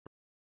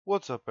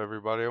What's up,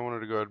 everybody? I wanted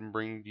to go ahead and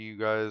bring to you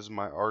guys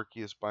my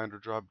Arceus binder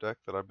drop deck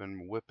that I've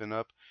been whipping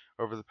up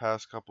over the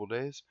past couple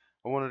days.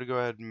 I wanted to go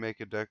ahead and make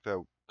a deck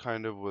that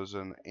kind of was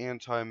an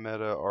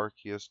anti-meta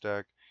Arceus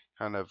deck,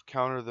 kind of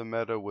counter the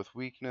meta with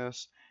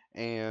weakness,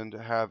 and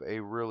have a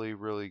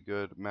really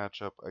good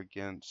matchup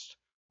against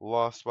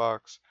Lost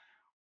Box.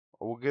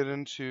 We'll get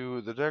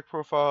into the deck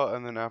profile,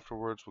 and then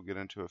afterwards we'll get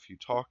into a few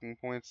talking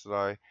points that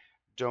I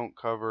don't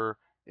cover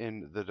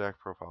in the deck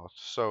profile.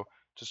 So,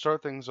 to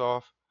start things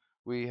off,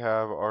 we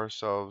have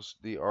ourselves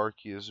the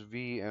Arceus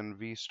V and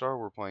V Star.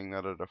 We're playing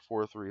that at a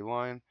 4-3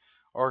 line.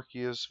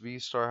 Arceus V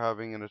Star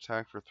having an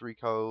attack for 3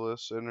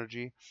 colorless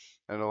energy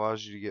and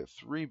allows you to get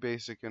 3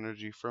 basic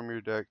energy from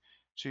your deck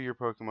to your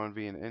Pokemon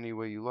V in any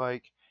way you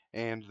like,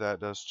 and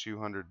that does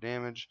 200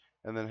 damage.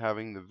 And then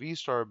having the V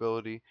Star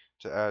ability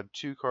to add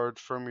 2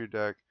 cards from your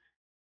deck,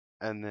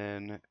 and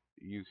then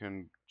you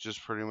can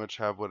just pretty much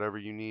have whatever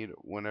you need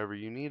whenever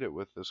you need it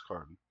with this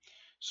card.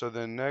 So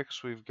then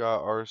next we've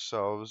got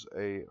ourselves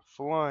a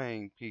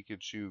Flying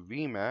Pikachu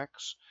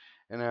VMax.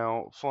 And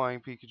now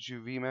Flying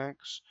Pikachu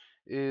VMax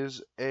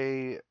is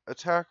a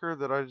attacker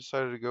that I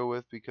decided to go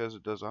with because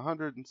it does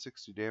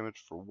 160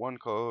 damage for 1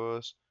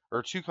 colorless,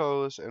 or 2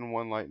 colorless and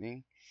 1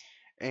 lightning.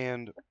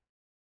 And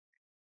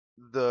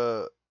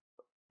the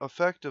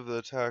effect of the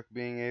attack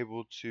being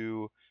able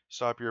to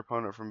stop your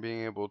opponent from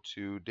being able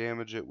to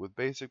damage it with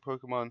basic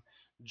Pokemon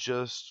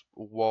just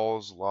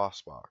walls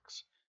Lost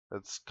Box.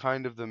 That's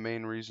kind of the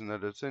main reason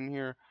that it's in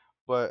here,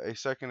 but a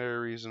secondary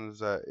reason is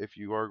that if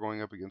you are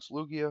going up against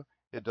Lugia,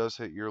 it does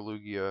hit your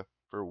Lugia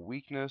for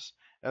weakness,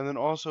 and then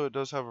also it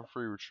does have a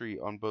free retreat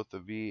on both the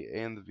V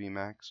and the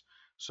VMAX,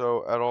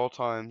 so at all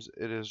times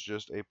it is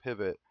just a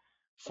pivot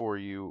for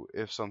you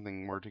if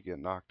something were to get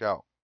knocked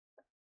out.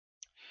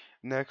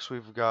 Next,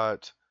 we've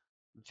got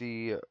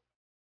the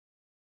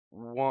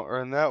one,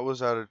 and that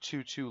was at a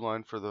 2-2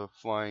 line for the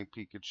Flying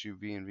Pikachu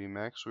V and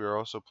VMAX. We are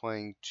also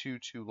playing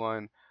 2-2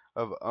 line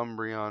of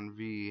Umbreon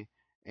V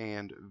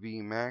and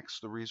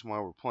VMAX. The reason why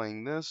we're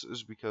playing this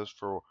is because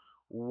for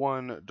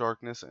 1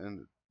 darkness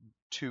and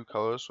 2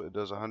 colors, so it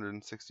does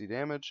 160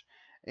 damage,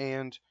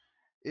 and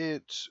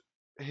it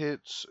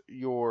hits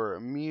your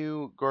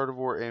Mew,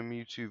 Gardevoir, and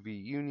Mewtwo V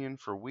Union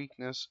for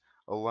weakness,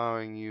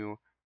 allowing you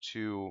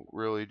to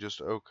really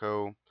just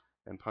OHKO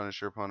and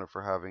punish your opponent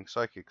for having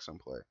Psychics in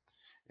play.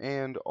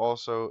 And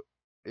also,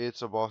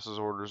 it's a boss's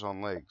orders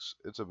on legs.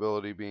 Its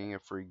ability being a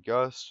free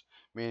gust,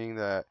 meaning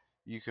that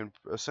you can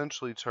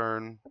essentially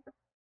turn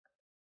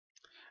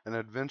an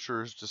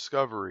adventurer's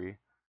discovery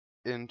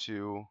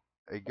into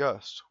a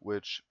gust,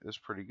 which is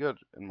pretty good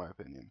in my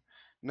opinion.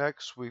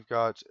 Next, we've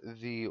got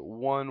the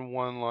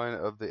 1-1 line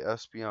of the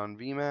Espeon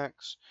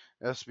VMax.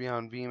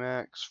 Espeon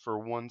VMax for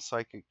 1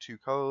 psychic, 2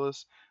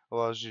 colorless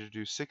allows you to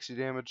do 60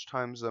 damage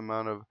times the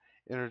amount of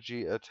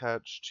energy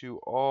attached to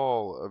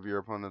all of your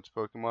opponent's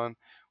Pokemon,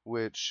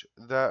 which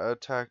that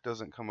attack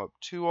doesn't come up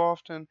too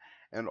often,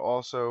 and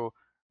also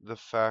the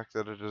fact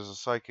that it is a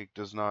psychic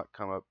does not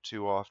come up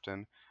too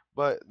often,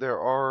 but there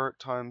are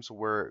times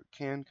where it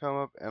can come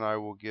up, and I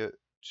will get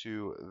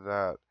to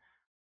that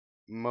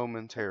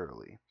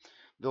momentarily.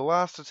 The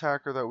last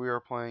attacker that we are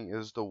playing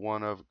is the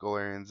one of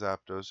Galarian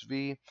Zapdos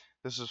V.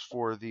 This is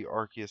for the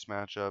Arceus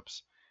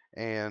matchups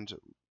and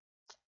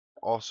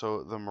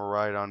also the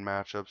Miraidon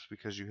matchups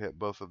because you hit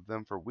both of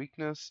them for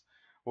weakness.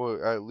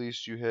 Well, at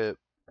least you hit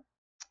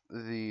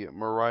the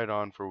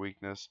Miraidon for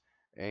weakness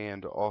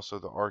and also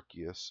the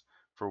Arceus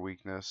for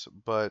weakness,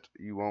 but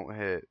you won't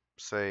hit,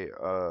 say,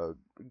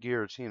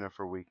 Giratina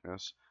for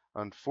weakness,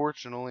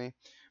 unfortunately.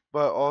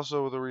 But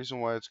also the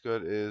reason why it's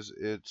good is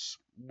it's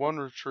 1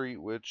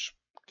 retreat, which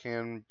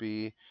can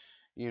be,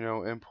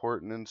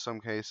 important in some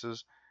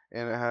cases,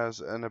 and it has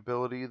an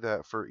ability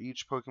that for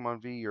each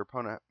Pokemon V your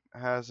opponent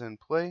has in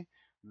play,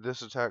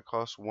 this attack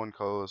costs 1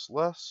 colorless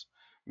less,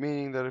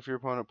 meaning that if your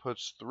opponent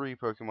puts 3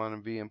 Pokemon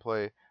in V in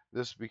play,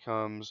 this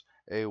becomes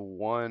a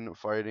 1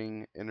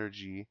 fighting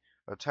energy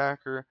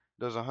attacker,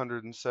 does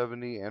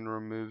 170 and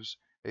removes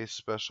a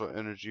special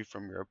energy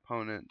from your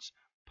opponent's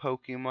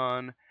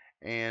Pokemon,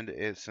 and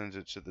it sends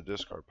it to the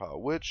discard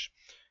pile, which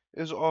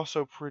is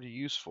also pretty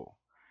useful.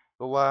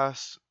 The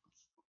last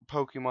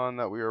Pokemon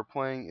that we are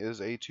playing is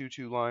a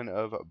 2-2 line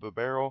of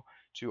Bibarel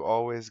to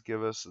always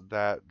give us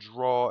that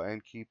draw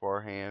and keep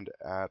our hand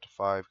at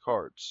 5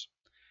 cards.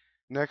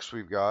 Next,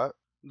 we've got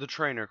the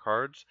trainer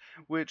cards,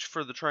 which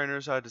for the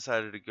trainers, I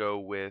decided to go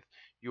with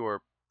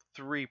your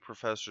 3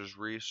 Professor's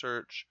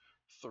Research,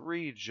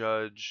 3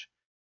 Judge,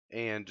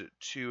 and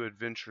 2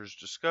 Adventurer's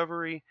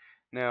Discovery.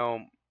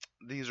 Now,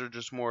 these are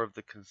just more of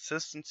the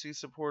consistency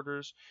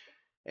supporters,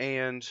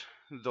 and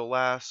the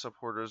last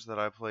supporters that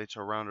I play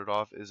to round it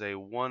off is a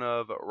 1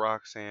 of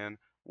Roxanne,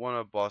 1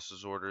 of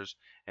Boss's Orders,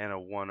 and a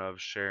 1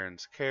 of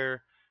Sharon's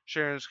Care.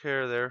 Sharon's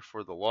Care there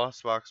for the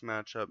Lost Box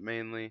matchup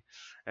mainly,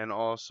 and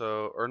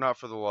also, or not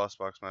for the Lost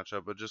Box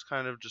matchup, but just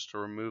kind of just to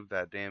remove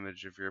that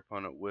damage if your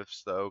opponent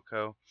whiffs the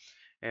OHKO,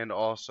 and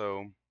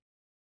also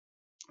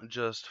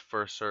just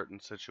for certain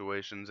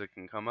situations it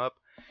can come up.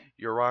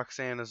 Your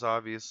Roxanne is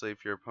obviously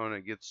if your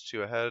opponent gets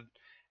 2 ahead,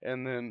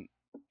 and then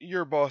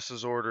your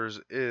boss's orders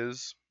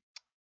is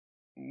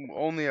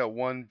only at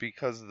 1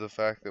 because of the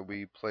fact that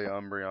we play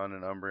Umbreon,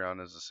 and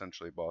Umbreon is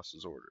essentially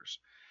boss's orders.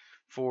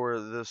 For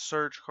the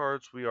search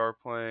cards, we are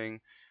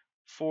playing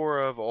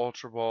 4 of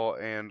Ultra Ball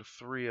and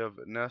 3 of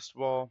Nest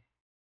Ball.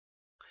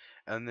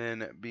 And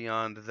then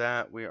beyond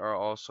that, we are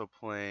also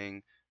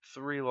playing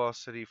 3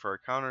 Lost City for our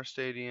Counter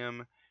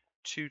Stadium,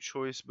 2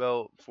 Choice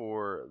Belt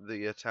for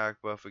the attack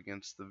buff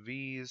against the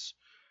Vs,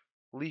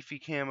 Leafy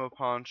Camo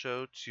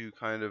Poncho to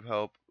kind of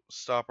help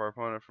stop our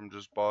opponent from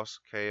just boss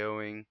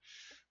KOing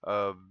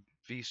a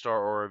V-Star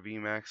or a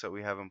VMax that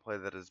we haven't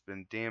played that has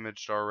been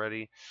damaged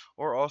already,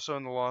 or also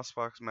in the Lost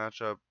Box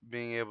matchup,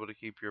 being able to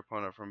keep your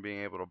opponent from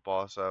being able to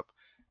boss up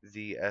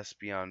the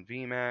Espeon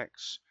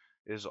VMax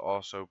is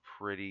also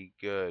pretty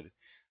good.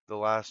 The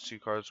last 2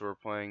 cards we're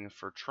playing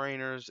for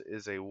trainers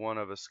is a 1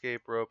 of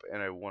Escape Rope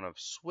and a 1 of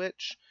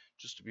Switch,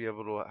 just to be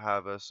able to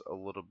have us a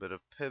little bit of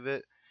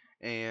pivot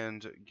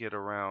and get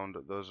around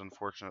those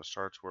unfortunate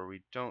starts where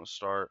we don't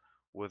start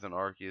with an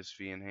Arceus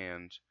V in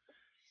hand.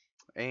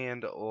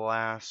 And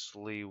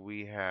lastly,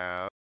 we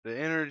have the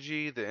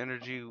energy. The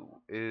energy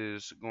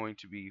is going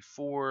to be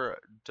 4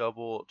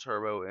 double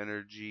turbo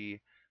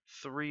energy,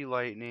 3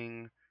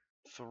 lightning,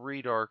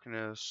 3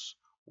 darkness,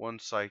 1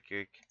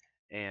 psychic,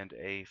 and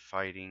a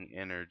fighting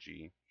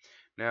energy.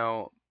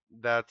 Now,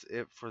 that's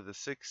it for the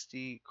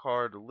 60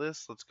 card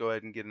list. Let's go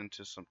ahead and get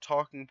into some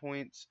talking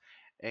points,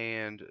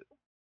 and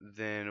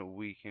then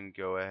we can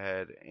go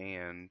ahead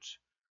and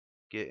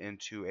get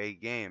into a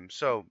game.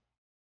 So,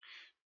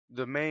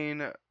 the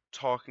main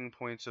talking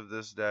points of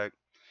this deck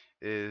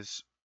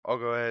is I'll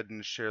go ahead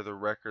and share the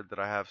record that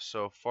I have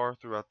so far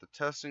throughout the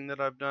testing that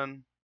I've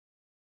done.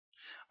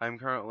 I'm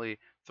currently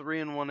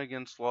 3-1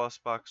 against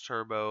Lost Box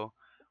Turbo,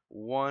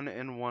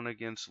 1-1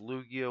 against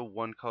Lugia.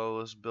 One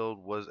colorless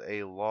build was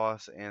a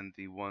loss, and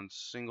the one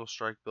single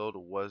strike build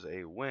was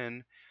a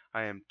win.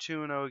 I am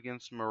 2-0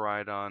 against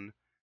Miraidon,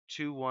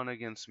 2-1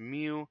 against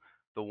Mew.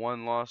 The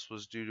one loss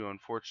was due to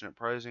unfortunate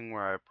pricing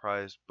where I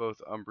prized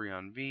both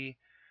Umbreon V.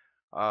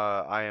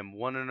 I am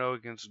 1-0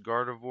 against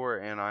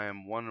Gardevoir, and I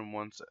am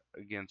 1-1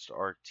 against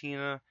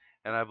Arctina.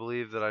 And I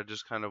believe that I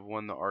just kind of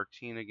won the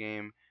Arctina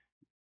game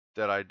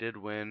that I did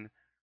win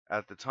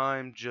at the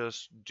time,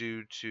 just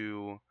due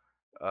to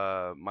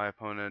my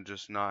opponent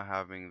just not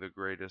having the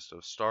greatest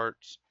of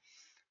starts.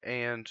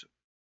 And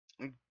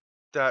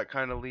that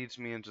kind of leads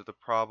me into the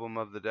problem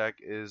of the deck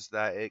is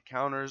that it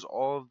counters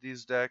all of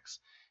these decks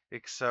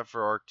except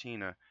for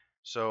Arctina.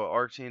 So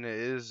Arctina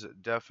is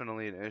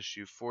definitely an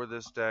issue for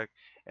this deck,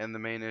 and the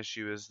main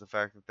issue is the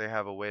fact that they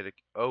have a way to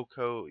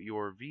OHKO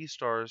your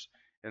V-Stars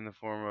in the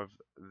form of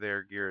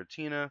their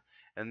Giratina,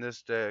 and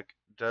this deck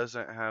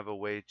doesn't have a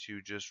way to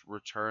just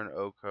return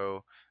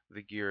OHKO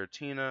the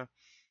Giratina,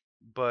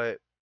 but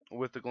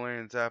with the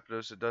Galarian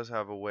Zapdos, it does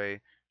have a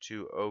way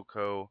to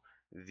OHKO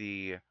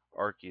the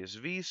Arceus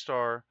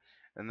V-Star,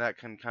 and that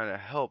can kind of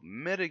help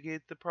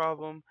mitigate the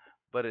problem,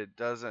 but it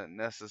doesn't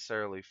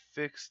necessarily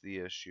fix the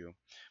issue.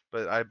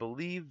 But I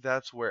believe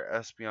that's where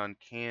Espeon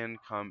can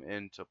come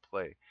into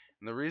play.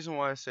 And the reason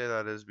why I say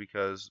that is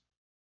because,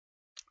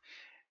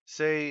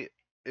 say,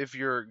 if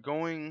you're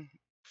going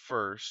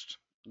first,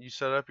 you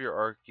set up your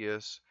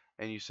Arceus,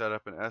 and you set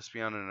up an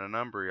Espeon and an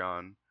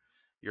Umbreon,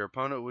 your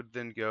opponent would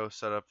then go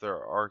set up their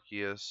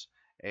Arceus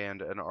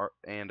and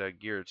a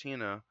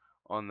Giratina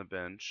on the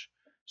bench.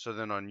 So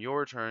then on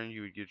your turn,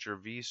 you would get your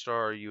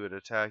V-Star, you would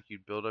attack,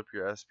 you'd build up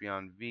your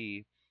Espeon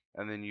V,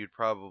 and then you'd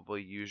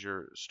probably use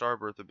your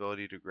Starbirth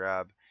ability to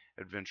grab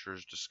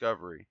Adventurer's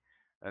Discovery.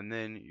 And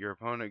then your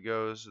opponent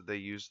goes, they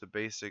use the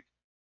basic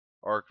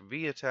Arc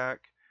V attack,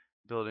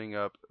 building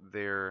up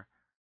their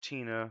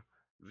Tina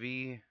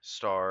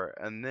V-Star,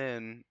 and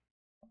then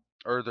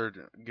or their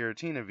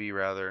Giratina V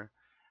rather,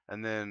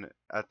 and then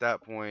at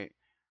that point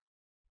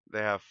they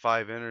have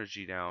 5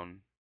 energy down,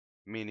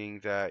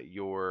 meaning that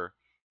your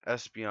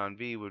Espeon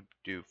V would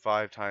do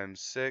 5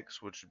 times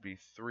 6, which would be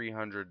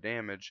 300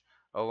 damage,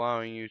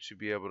 allowing you to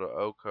be able to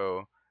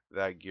OHKO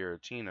that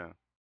Giratina.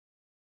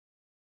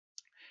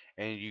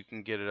 And you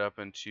can get it up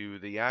into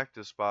the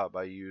active spot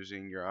by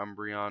using your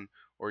Umbreon,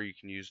 or you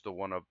can use the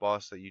one-up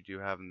boss that you do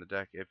have in the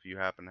deck if you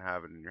happen to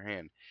have it in your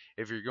hand.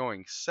 If you're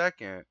going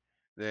second,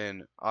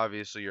 then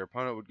obviously your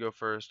opponent would go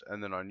first,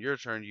 and then on your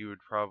turn you would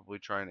probably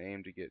try and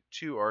aim to get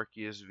 2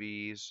 Arceus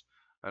Vs,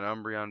 an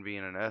Umbreon V,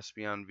 and an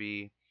Espeon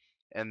V,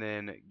 and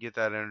then get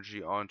that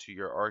energy onto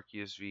your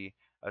Arceus V,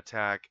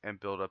 attack, and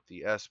build up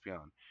the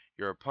Espeon.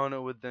 Your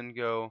opponent would then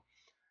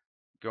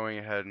going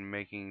ahead and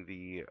making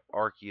the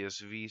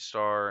Arceus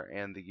V-Star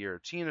and the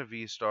Giratina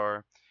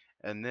V-Star,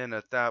 and then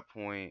at that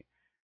point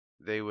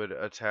they would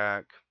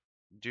attack,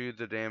 do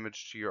the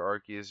damage to your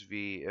Arceus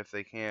V. If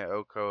they can't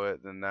OHKO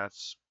it, then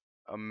that's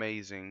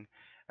amazing,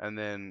 and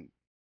then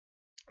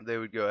they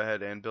would go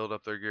ahead and build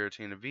up their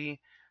Giratina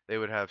V. They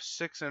would have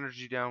 6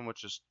 energy down,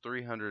 which is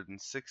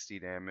 360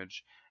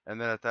 damage, and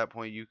then at that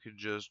point you could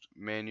just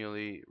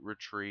manually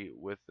retreat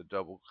with the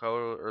double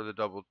color or the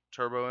double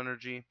turbo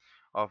energy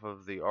off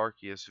of the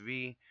Arceus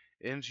V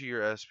into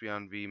your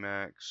Espeon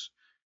VMAX,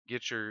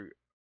 get your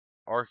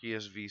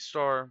Arceus V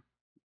Star,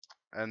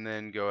 and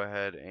then go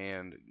ahead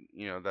and,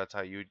 that's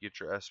how you would get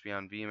your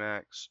Espeon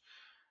VMax,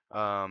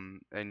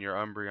 and your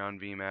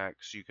Umbreon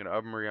VMax. You can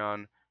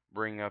Umbreon,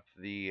 bring up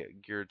the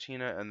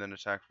Giratina, and then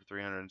attack for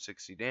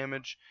 360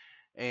 damage,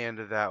 and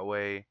that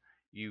way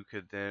you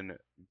could then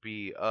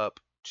be up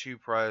 2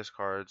 prize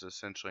cards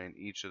essentially in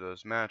each of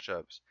those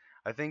matchups.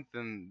 I think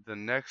then the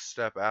next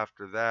step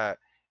after that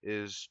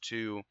is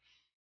to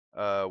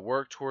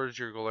work towards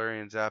your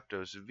Galarian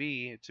Zapdos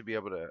V to be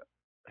able to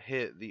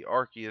hit the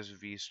Arceus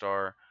V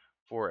Star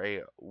for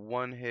a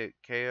one-hit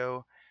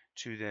KO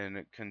to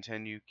then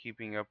continue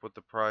keeping up with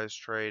the prize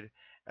trade.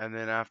 And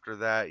then after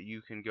that,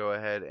 you can go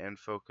ahead and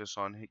focus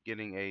on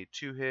getting a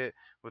 2-hit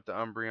with the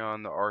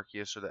Umbreon, the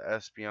Arceus, or the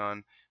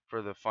Espeon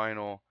for the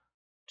final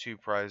 2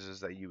 prizes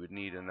that you would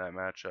need in that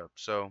matchup.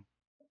 So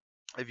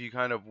if you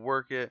kind of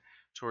work it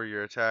to where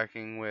you're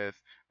attacking with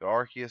the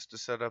Arceus to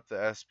set up the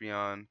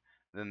Espeon,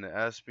 then the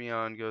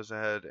Espeon goes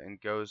ahead and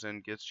goes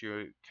and gets you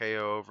a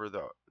KO over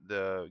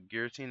the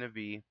Giratina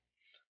V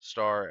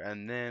Star,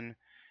 and then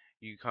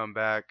you come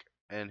back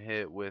and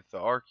hit with the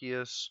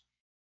Arceus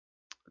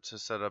to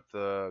set up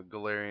the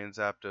Galarian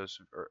Zapdos,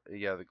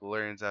 the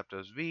Galarian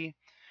Zapdos V,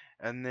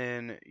 and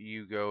then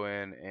you go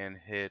in and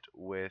hit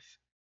with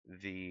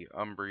the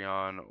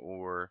Umbreon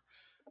or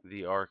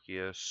the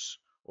Arceus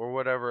or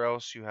whatever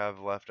else you have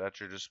left at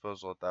your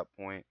disposal at that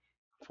point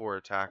for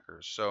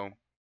attackers. So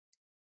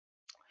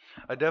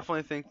I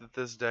definitely think that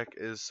this deck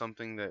is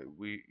something that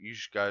you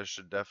guys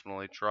should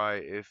definitely try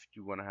if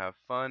you want to have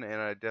fun, and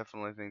I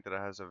definitely think that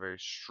it has a very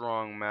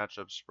strong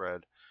matchup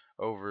spread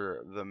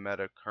over the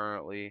meta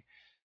currently.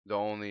 The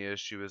only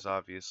issue is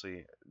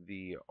obviously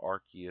the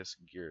Arceus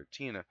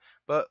Giratina.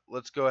 But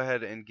let's go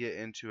ahead and get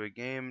into a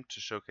game to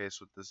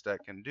showcase what this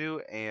deck can do,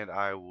 and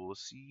I will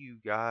see you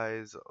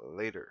guys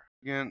later.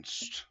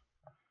 Against,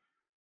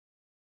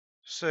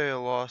 say, a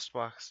Lost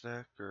Box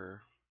deck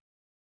or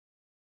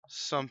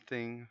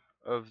something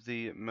of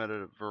the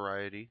meta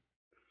variety.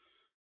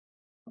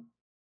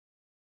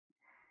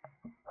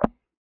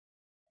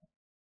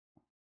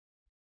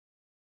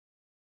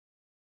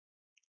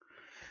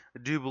 I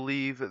do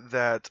believe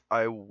that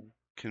I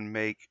can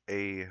make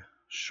a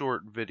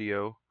short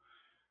video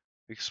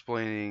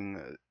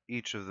explaining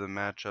each of the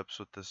matchups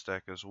with this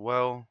deck as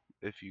well.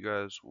 If you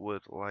guys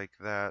would like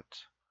that,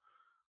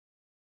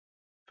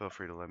 feel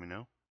free to let me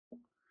know.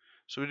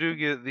 So we do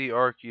get the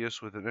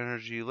Arceus with an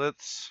energy.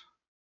 Let's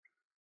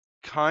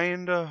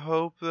kinda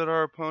hope that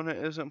our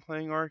opponent isn't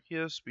playing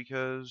Arceus,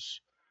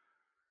 because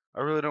I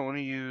really don't want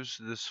to use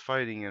this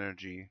fighting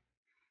energy.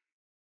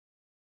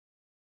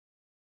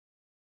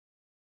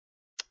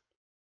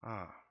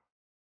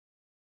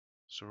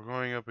 So we're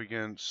going up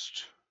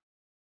against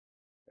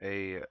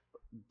a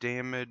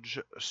damage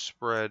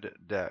spread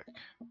deck.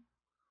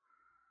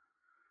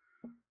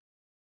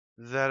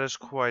 That is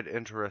quite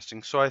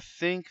interesting. So I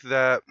think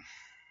that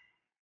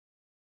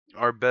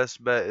our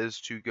best bet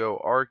is to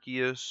go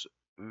Arceus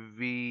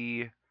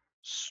V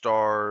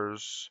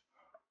Stars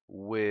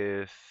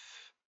with,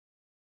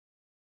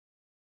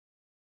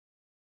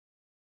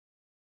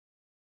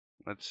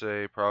 let's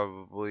say,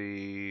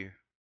 probably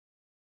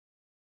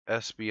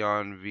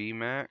Espeon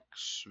VMax,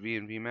 V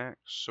and VMax.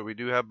 So we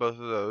do have both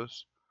of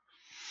those.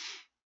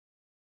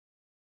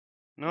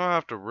 I don't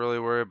have to really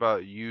worry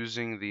about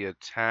using the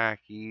attack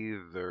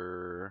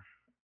either.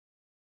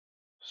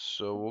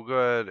 So we'll go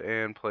ahead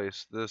and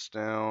place this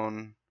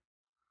down.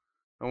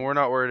 And we're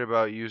not worried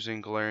about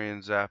using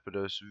Galarian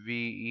Zapdos V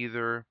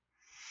either.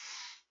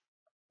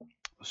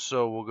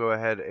 So we'll go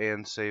ahead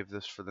and save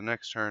this for the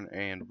next turn,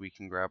 and we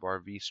can grab our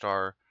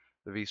V-Star.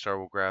 The V-Star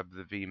will grab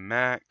the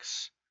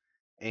V-Max,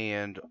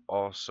 and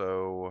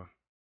also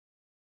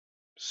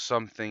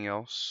something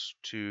else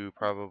to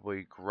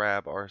probably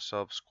grab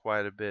ourselves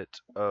quite a bit.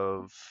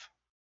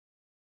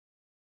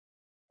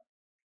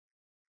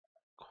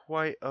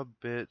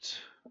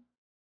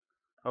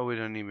 Oh, we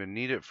don't even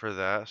need it for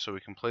that, so we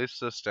can place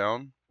this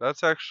down.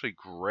 That's actually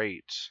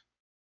great.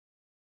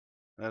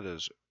 That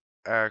is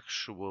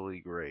actually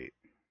great.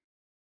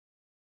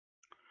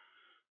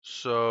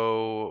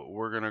 So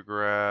we're gonna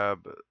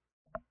grab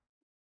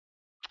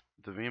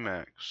the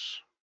VMAX.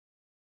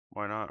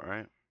 Why not,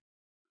 right?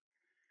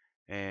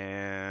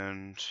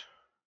 And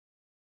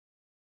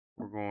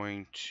we're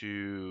going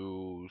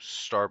to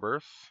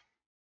Starbirth.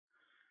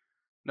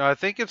 Now I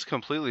think it's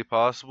completely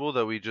possible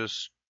that we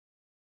just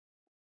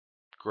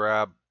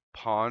grab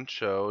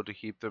Poncho to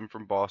keep them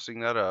from bossing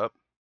that up.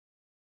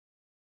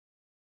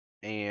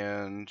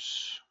 And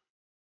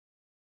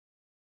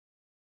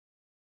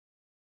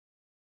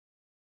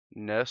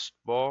Nest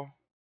Ball.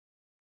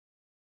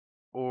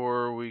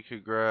 Or we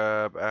could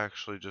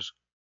just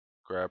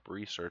grab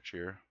Research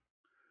here.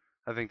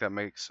 I think that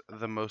makes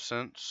the most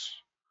sense.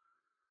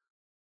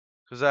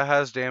 Because that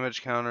has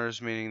damage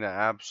counters, meaning that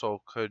Absol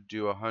could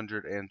do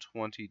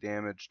 120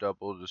 damage,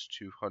 doubled is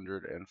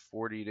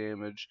 240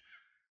 damage.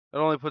 It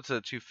only puts it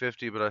at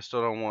 250, but I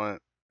still don't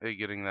want it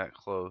getting that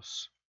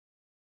close.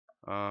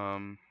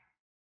 There's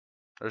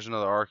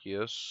another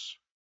Arceus.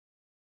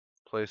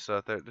 place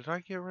that there. Did I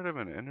get rid of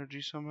an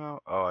energy somehow?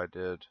 Oh, I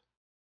did.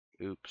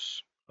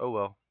 Oops. Oh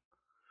well.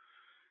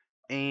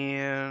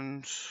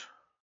 And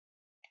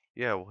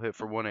yeah, we'll hit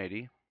for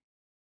 180.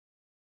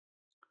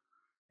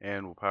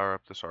 And we'll power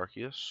up this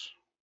Arceus.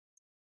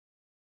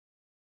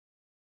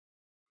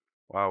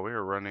 Wow, we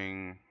are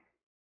running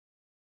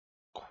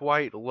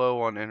quite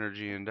low on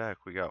energy in deck.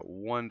 We got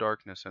 1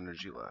 darkness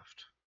energy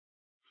left.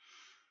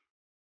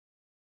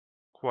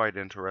 Quite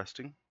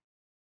interesting.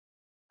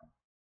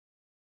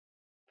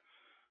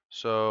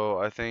 So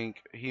I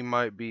think he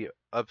might be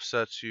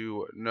upset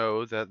to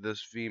know that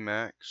this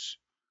VMax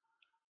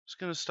is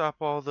going to stop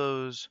all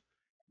those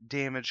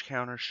damage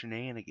counter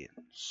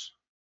shenanigans.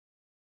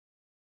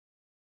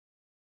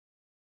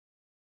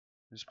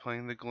 He's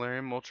playing the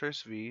Galarian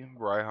Moltres V,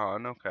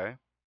 Raihan, okay.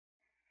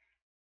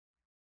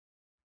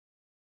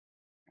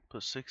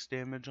 Put 6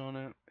 damage on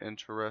it,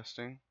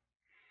 interesting.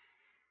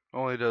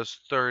 Only does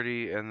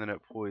 30 and then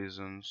it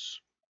poisons.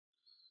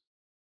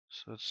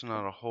 So it's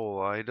not a whole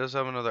lot. He does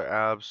have another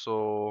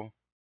Absol.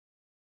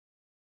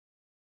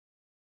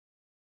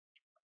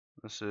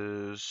 This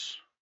is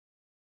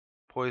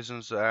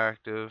poison's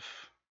active.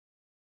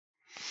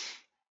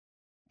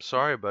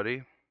 Sorry,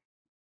 buddy.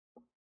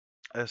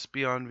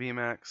 Espeon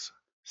VMax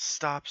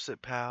stops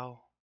it,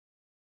 pal.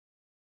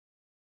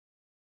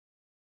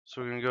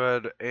 So we're going to go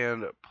ahead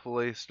and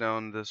place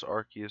down this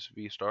Arceus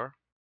V-Star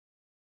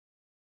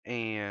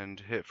and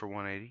hit for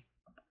 180.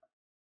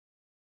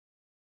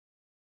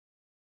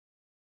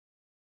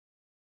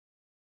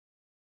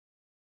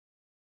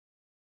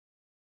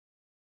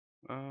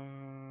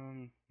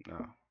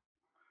 No.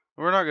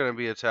 We're not going to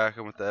be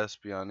attacking with the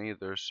Espeon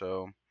either,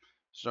 so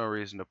there's no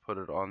reason to put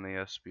it on the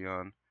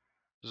Espeon.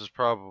 This is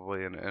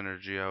probably an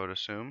energy, I would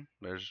assume.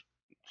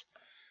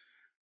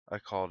 I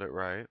called it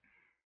right.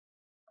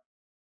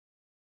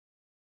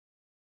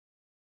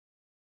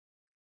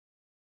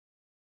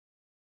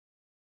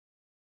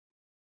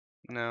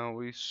 Now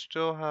we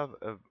still have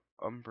a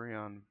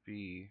Umbreon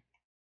V.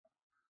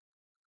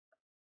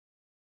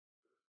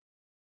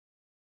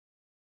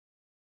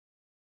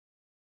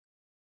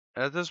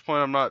 At this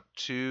point, I'm not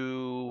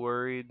too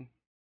worried.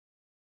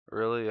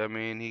 Really, I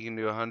mean, he can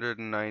do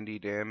 190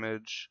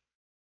 damage,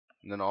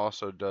 and then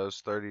also does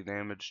 30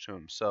 damage to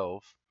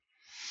himself,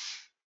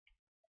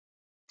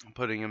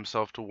 putting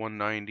himself to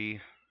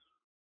 190.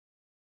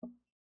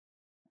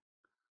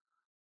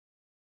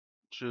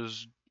 Which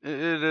is,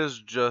 it is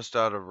just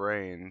out of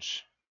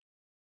range.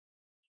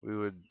 We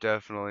would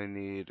definitely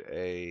need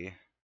a...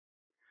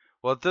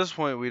 Well, at this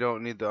point, we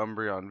don't need the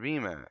Umbreon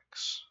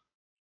VMax.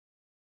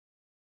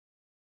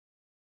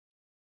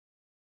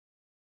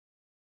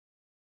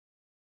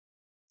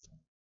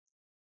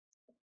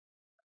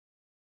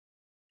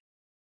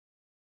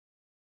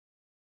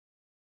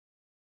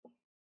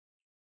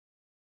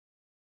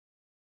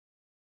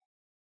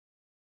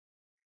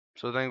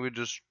 So I think we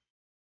just...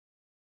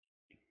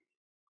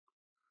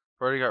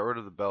 already got rid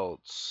of the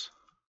belts.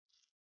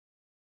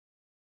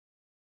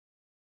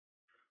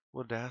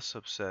 Well, that's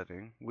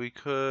upsetting. We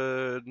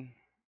could...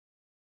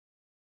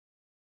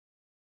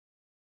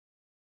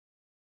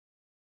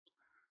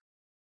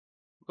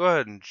 Go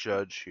ahead and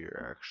judge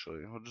here,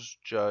 actually. We'll just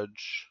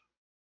judge.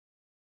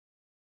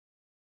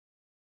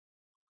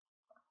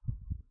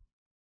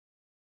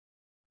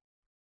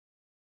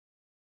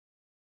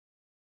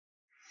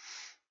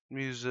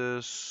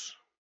 Muses.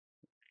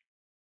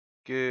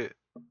 Get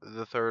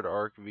the third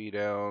Arc V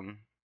down.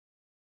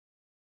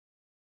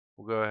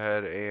 We'll go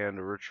ahead and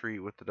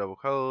retreat with the double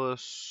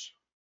colorless.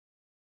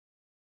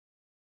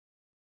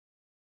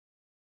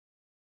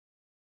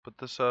 Put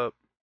this up.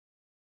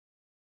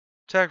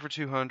 Attack for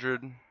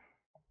 200.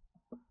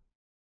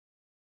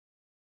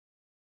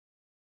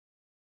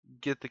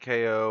 Get the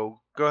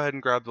KO. Go ahead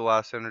and grab the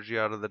last energy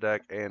out of the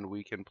deck, and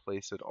we can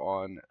place it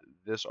on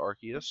this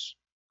Arceus.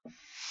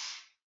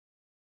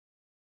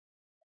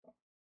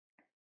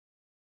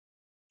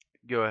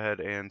 Go ahead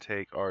and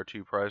take our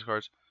 2 prize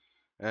cards.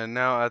 And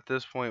now at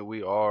this point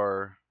we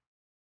are,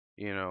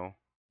 you know,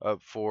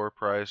 up 4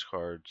 prize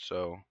cards,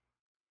 so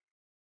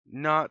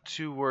not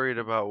too worried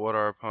about what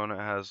our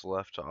opponent has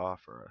left to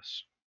offer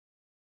us.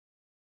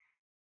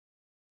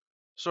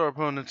 So our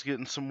opponent's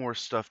getting some more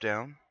stuff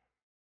down.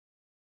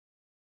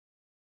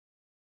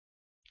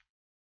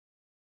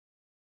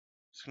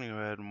 Just gonna go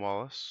ahead and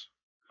Wallace.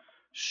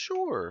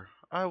 Sure,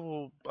 I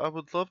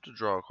would love to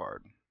draw a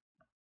card.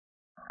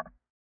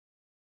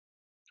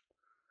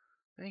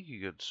 Thank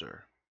you, good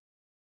sir.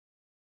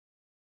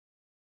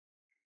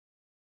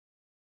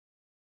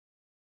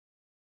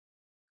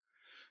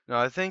 Now,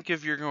 I think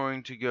if you're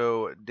going to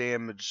go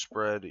damage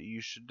spread,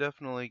 you should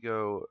definitely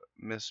go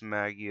Miss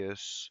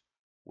Magius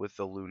with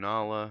the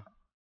Lunala.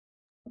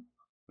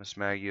 Miss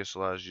Magius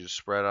allows you to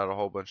spread out a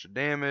whole bunch of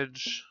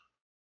damage.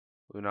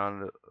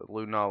 Lunala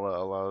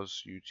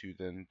allows you to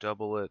then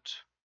double it.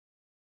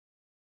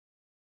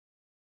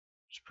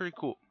 It's pretty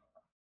cool.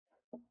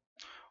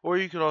 Or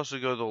you could also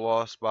go the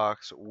Lost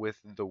Box with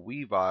the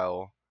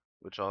Weavile,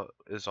 which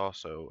is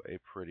also a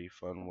pretty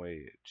fun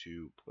way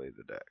to play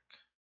the deck.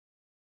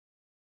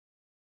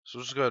 So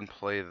we'll just go ahead and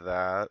play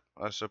that,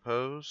 I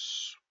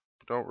suppose.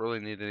 Don't really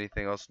need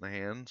anything else in the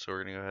hand, so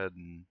we're going to go ahead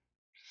and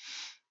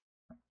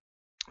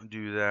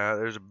do that.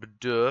 There's a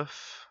Bidoof.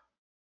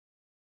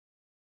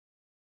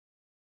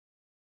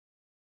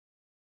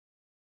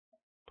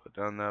 Put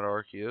down that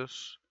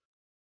Arceus.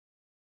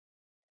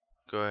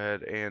 Go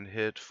ahead and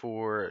hit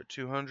for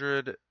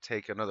 200,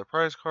 take another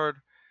prize card,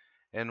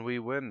 and we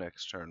win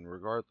next turn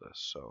regardless.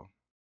 So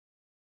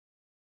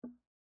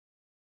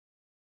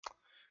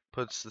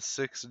puts the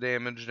 6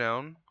 damage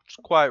down, which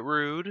is quite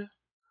rude.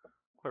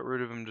 Quite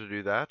rude of him to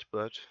do that,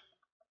 but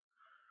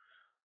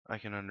I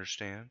can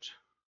understand.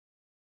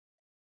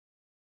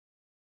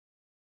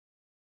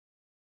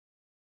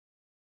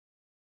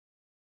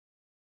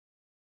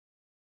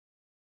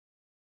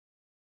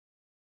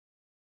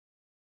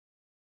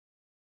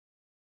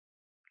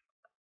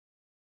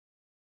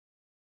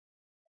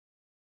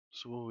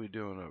 So what are we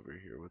doing over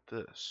here with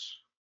this?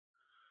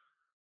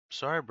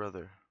 Sorry,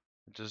 brother.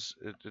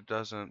 It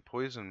doesn't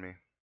poison me.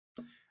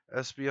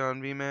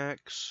 Espeon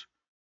VMax,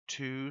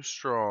 too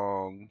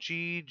strong.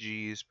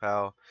 GG's,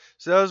 pal.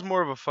 So that was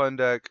more of a fun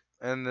deck,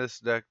 and this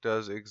deck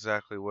does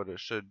exactly what it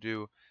should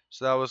do.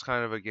 So that was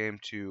kind of a game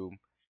to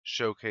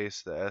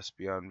showcase the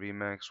Espeon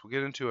VMax. We'll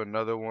get into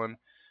another one,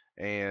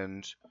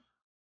 and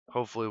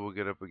hopefully we'll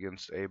get up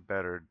against a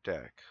better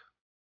deck.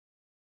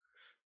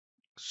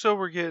 So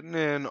we're getting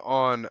in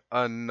on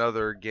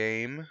another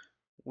game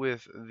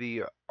with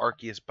the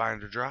Arceus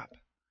Binder Drop.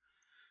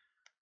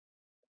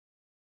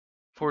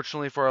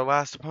 Fortunately for our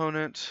last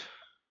opponent,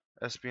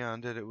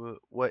 Espeon did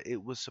what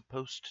it was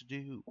supposed to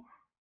do.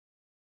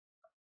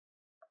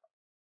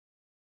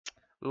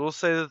 We will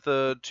say that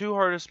the 2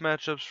 hardest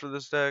matchups for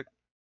this deck,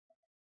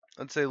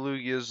 I'd say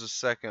Lugia is the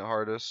second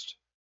hardest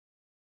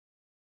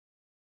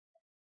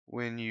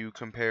when you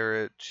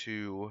compare it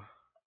to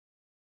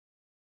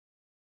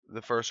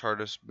the first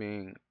hardest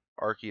being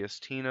Arceus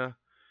Tina,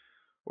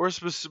 or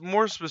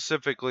more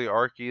specifically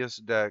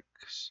Arceus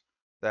decks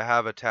that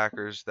have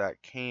attackers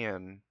that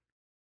can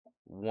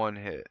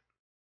one-hit.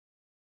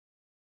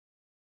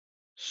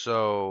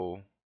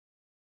 So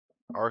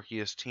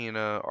Arceus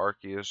Tina,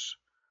 Arceus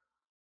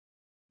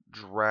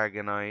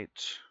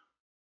Dragonite.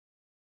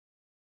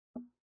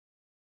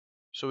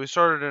 So we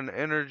started an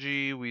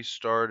Energy, we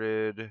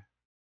started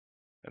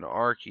an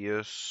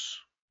Arceus.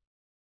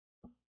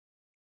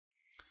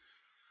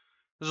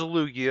 There's a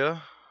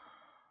Lugia.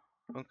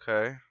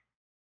 Okay.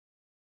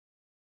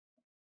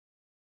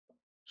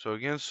 So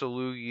against the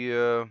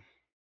Lugia,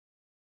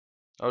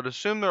 I would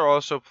assume they're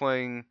also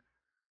playing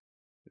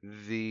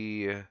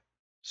the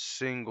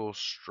single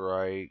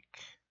strike.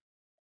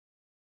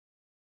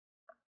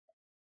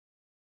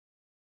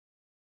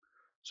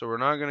 So we're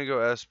not going to go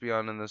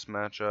Espeon in this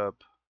matchup.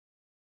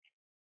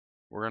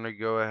 We're going to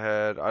go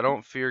ahead. I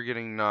don't fear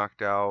getting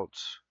knocked out.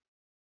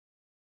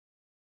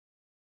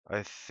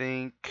 I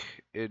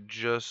think it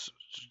just...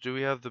 Do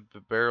we have the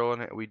barrel in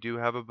hand? We do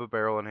have a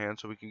barrel in hand,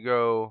 so we can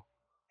go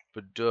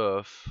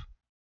Bidoof.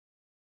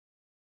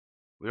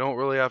 We don't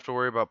really have to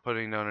worry about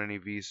putting down any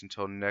Vs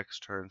until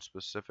next turn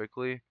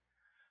specifically.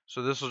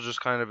 So this will just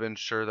kind of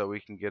ensure that we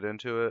can get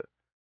into it.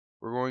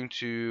 We're going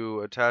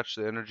to attach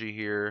the energy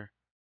here.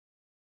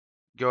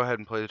 Go ahead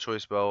and play the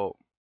choice belt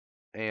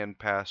and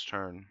pass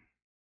turn.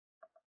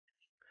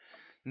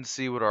 And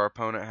see what our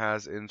opponent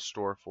has in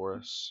store for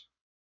us.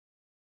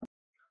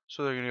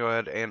 So they're going to go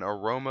ahead and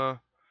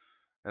Aroma,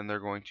 and they're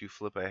going to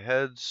flip a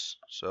heads.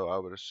 So I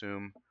would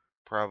assume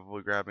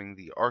probably grabbing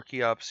the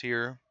Archeops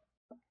here,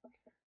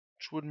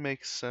 which would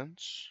make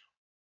sense.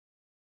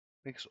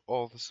 Makes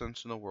all the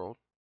sense in the world.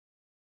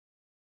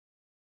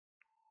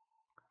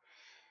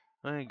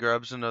 And he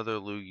grabs another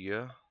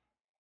Lugia.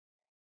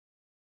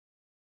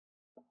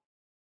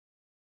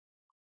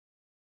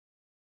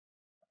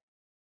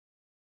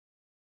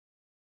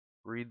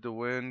 Read the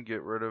wind,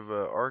 get rid of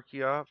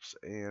Archeops,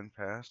 and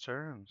pass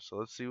turn. So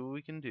let's see what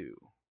we can do.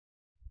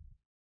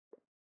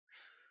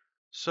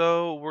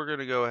 So we're going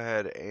to go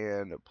ahead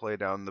and play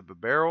down the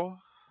barrel.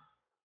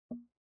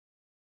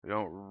 We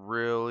don't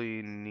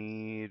really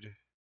need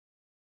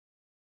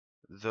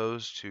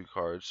those 2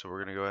 cards, so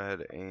we're going to go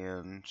ahead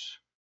and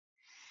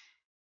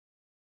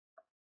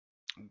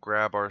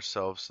grab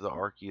ourselves the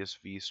Arceus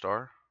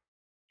V-Star.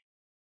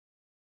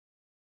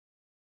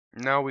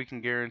 Now we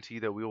can guarantee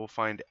that we will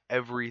find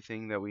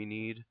everything that we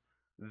need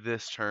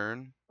this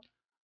turn.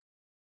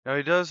 Now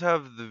he does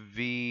have the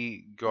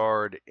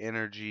V-Guard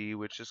energy,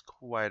 which is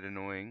quite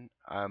annoying,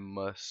 I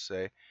must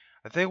say.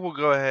 I think we'll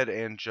go ahead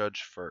and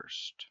judge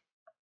first.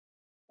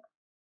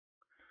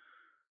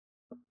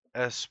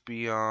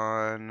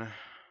 Espeon.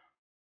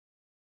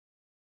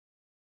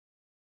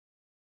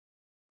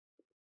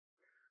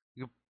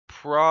 You could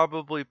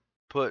probably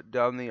put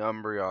down the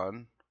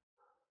Umbreon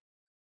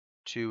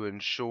to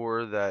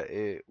ensure that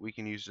we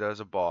can use it as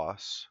a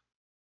boss.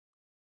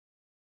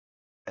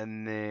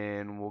 And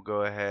then we'll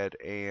go ahead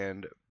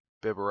and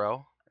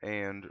Bibarel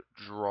and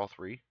draw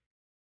 3.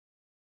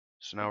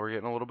 So now we're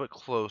getting a little bit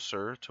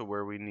closer to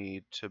where we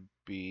need to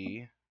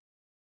be.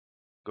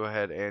 Go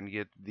ahead and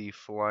get the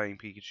Flying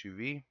Pikachu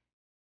V.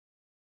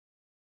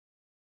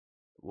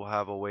 we'll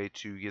have a way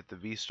to get the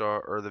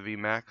V-Star, or the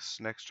VMax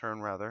next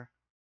turn rather.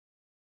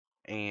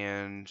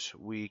 And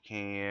we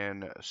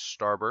can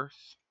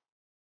Starbirth.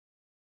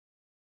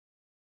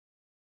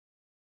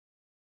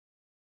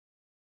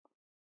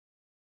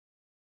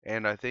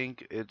 And I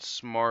think it's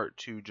smart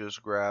to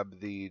just grab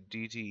the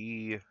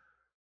DTE,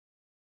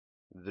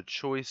 the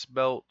Choice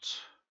Belt.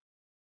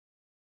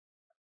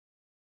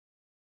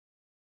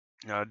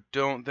 Now, I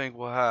don't think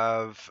we'll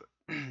have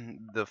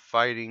the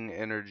fighting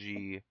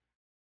energy,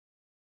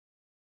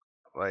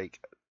 like,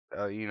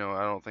 I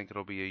don't think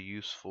it'll be a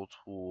useful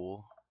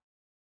tool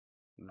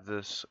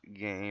this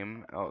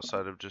game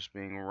outside of just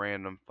being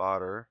random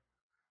fodder.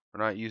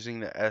 We're not using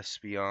the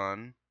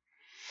Espeon.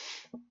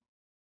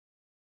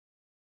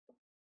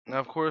 Now,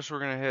 of course, we're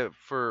going to hit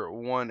for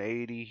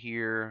 180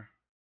 here.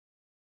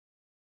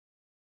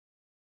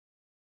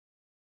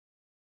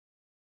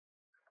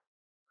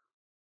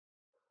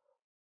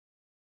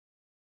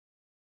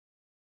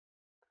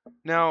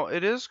 Now,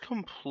 it is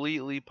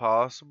completely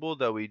possible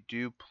that we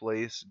do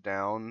place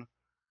down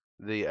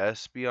the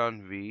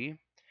Espeon V,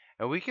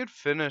 and we could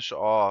finish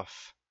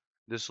off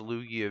this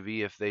Lugia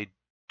V if they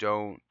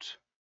don't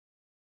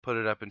put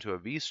it up into a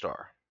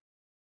V-Star.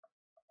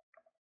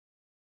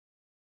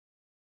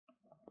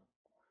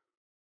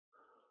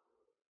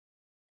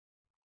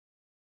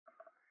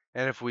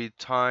 And if we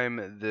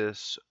time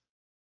this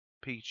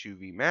Pikachu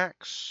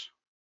VMax,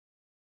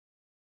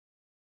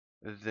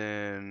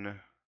 then...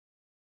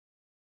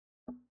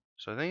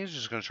 So I think he's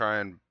just going to try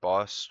and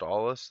boss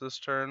stall us this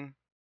turn.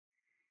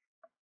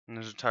 And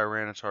there's a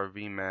Tyranitar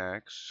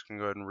VMax. Just going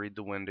to go ahead and read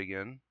the wind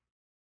again.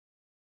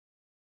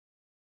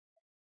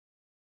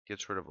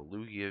 Gets rid of a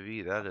Lugia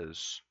V. That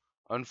is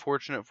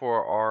unfortunate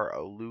for our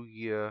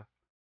Lugia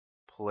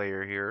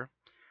player here.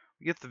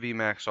 We get the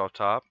VMax off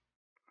top.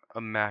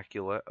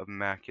 Immaculate,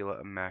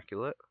 immaculate,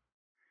 immaculate.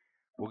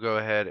 We'll go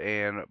ahead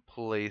and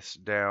place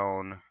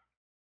down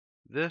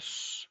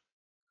this.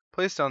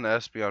 Place down the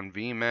Espeon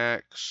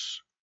VMax.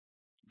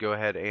 Go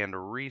ahead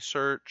and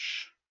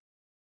research.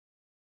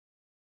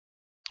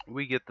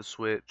 We get the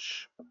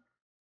switch.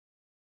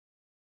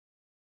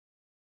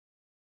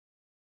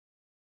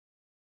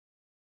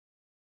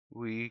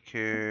 We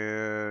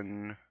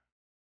can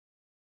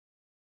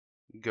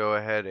go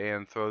ahead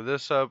and throw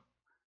this up,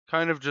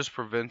 kind of just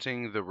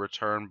preventing the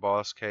return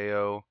boss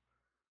KO.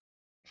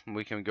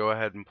 We can go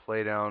ahead and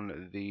play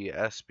down the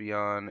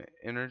Espeon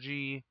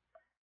energy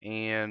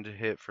and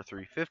hit for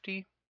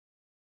 350.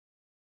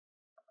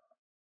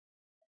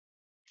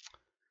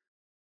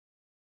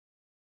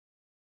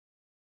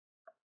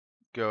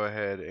 Go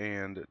ahead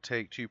and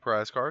take 2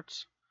 prize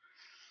cards.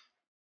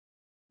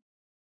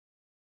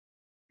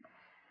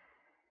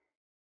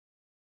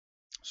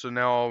 So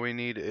now all we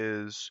need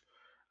is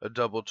a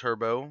double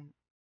turbo,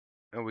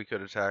 and we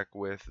could attack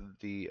with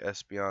the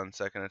Espeon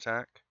second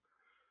attack.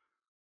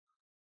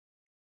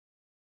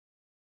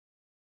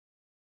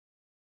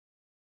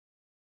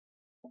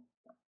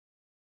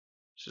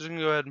 So just gonna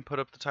go ahead and put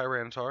up the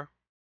Tyranitar.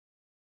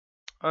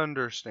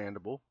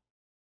 Understandable.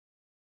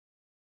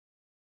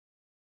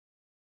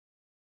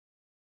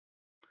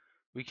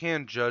 We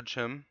can judge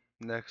him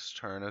next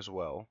turn as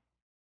well.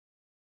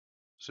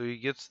 So he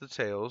gets the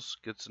tails,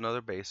 gets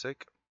another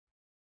basic.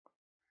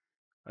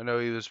 I know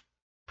he was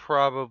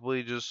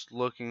probably just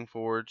looking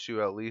forward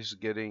to at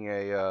least getting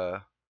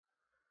a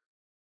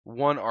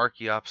one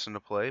Arceus into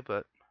play,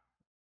 but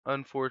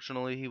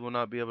unfortunately he will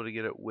not be able to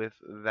get it with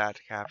that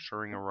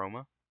capturing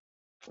aroma.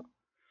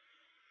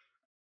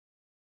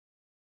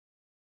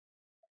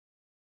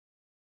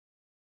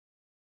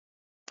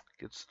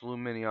 Gets the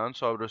Lumineon,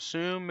 so I would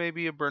assume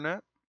maybe a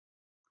Burnett,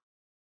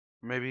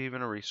 maybe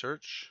even a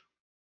Research.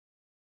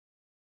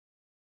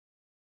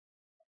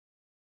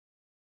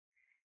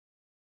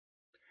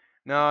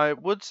 Now I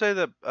would say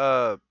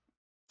that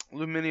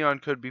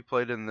Lumineon could be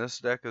played in this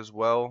deck as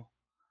well,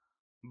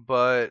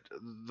 but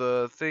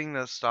the thing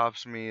that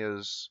stops me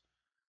is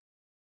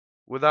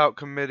without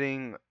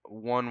committing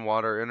 1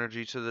 water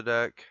energy to the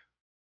deck,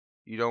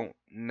 you don't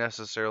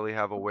necessarily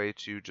have a way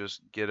to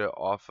just get it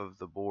off of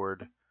the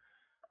board,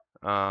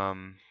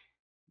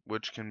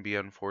 which can be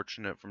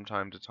unfortunate from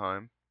time to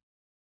time.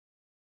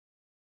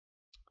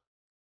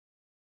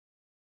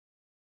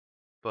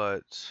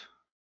 But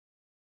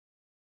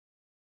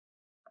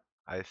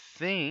I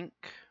think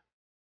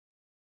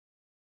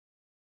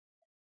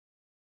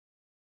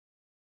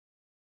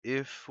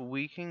if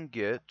we can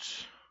get...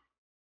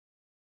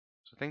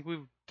 So I think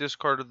we've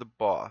discarded the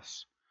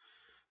boss.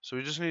 So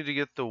we just need to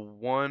get the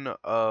one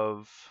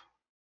of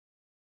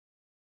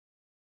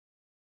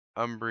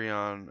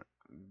Umbreon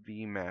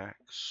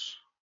VMax,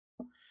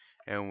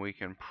 and we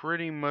can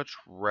pretty much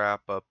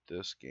wrap up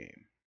this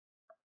game.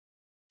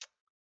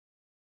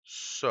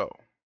 So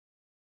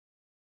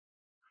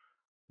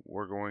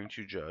we're going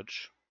to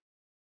judge.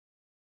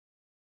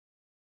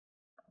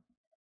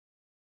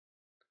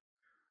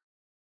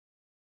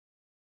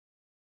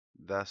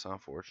 That's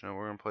unfortunate.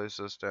 We're going to place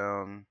this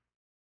down.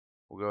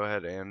 We'll go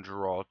ahead and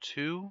draw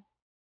 2.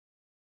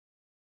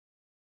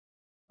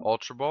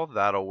 Ultra Ball,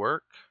 that'll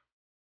work.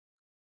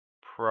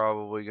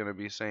 probably going to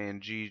be saying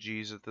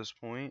GG's at this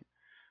point.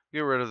 Get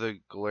rid of the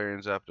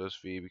Galarian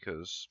Zapdos V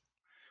because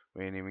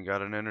we ain't even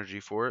got an energy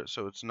for it,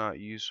 so it's not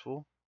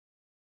useful.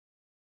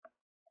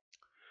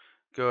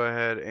 Go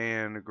ahead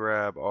and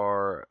grab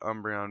our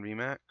Umbreon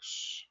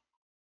VMax.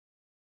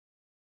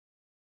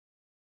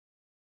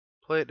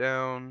 Play it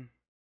down.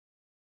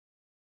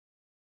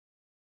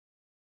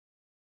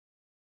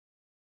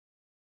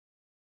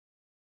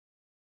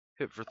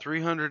 Hit for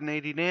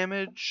 380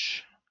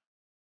 damage.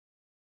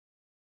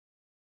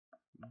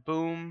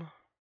 Boom.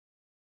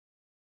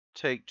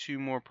 Take 2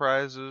 more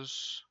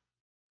prizes.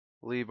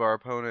 Leave our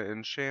opponent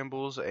in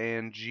shambles,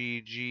 and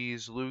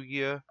GG's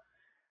Lugia.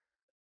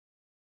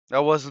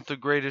 That wasn't the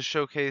greatest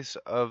showcase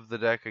of the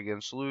deck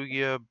against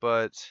Lugia,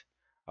 but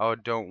I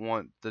don't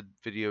want the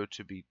video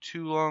to be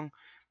too long.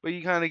 But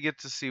you kind of get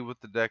to see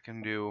what the deck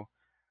can do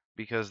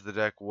because the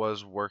deck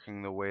was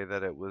working the way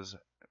that it was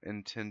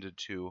intended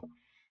to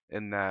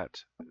in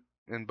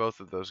both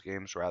of those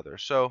games rather.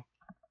 So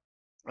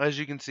as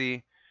you can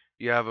see,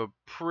 you have a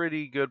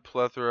pretty good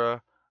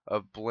plethora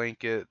of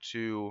blanket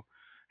to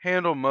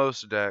handle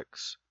most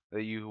decks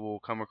that you will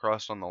come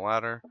across on the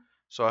ladder.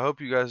 So I hope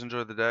you guys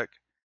enjoyed the deck,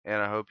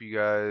 and I hope you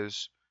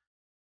guys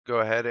go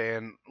ahead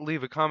and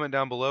leave a comment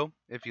down below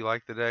if you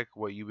like the deck,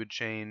 what you would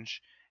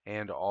change,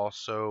 and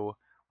also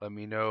let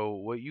me know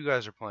what you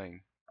guys are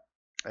playing.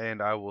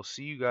 And I will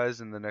see you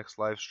guys in the next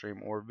live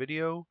stream or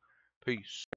video. Peace.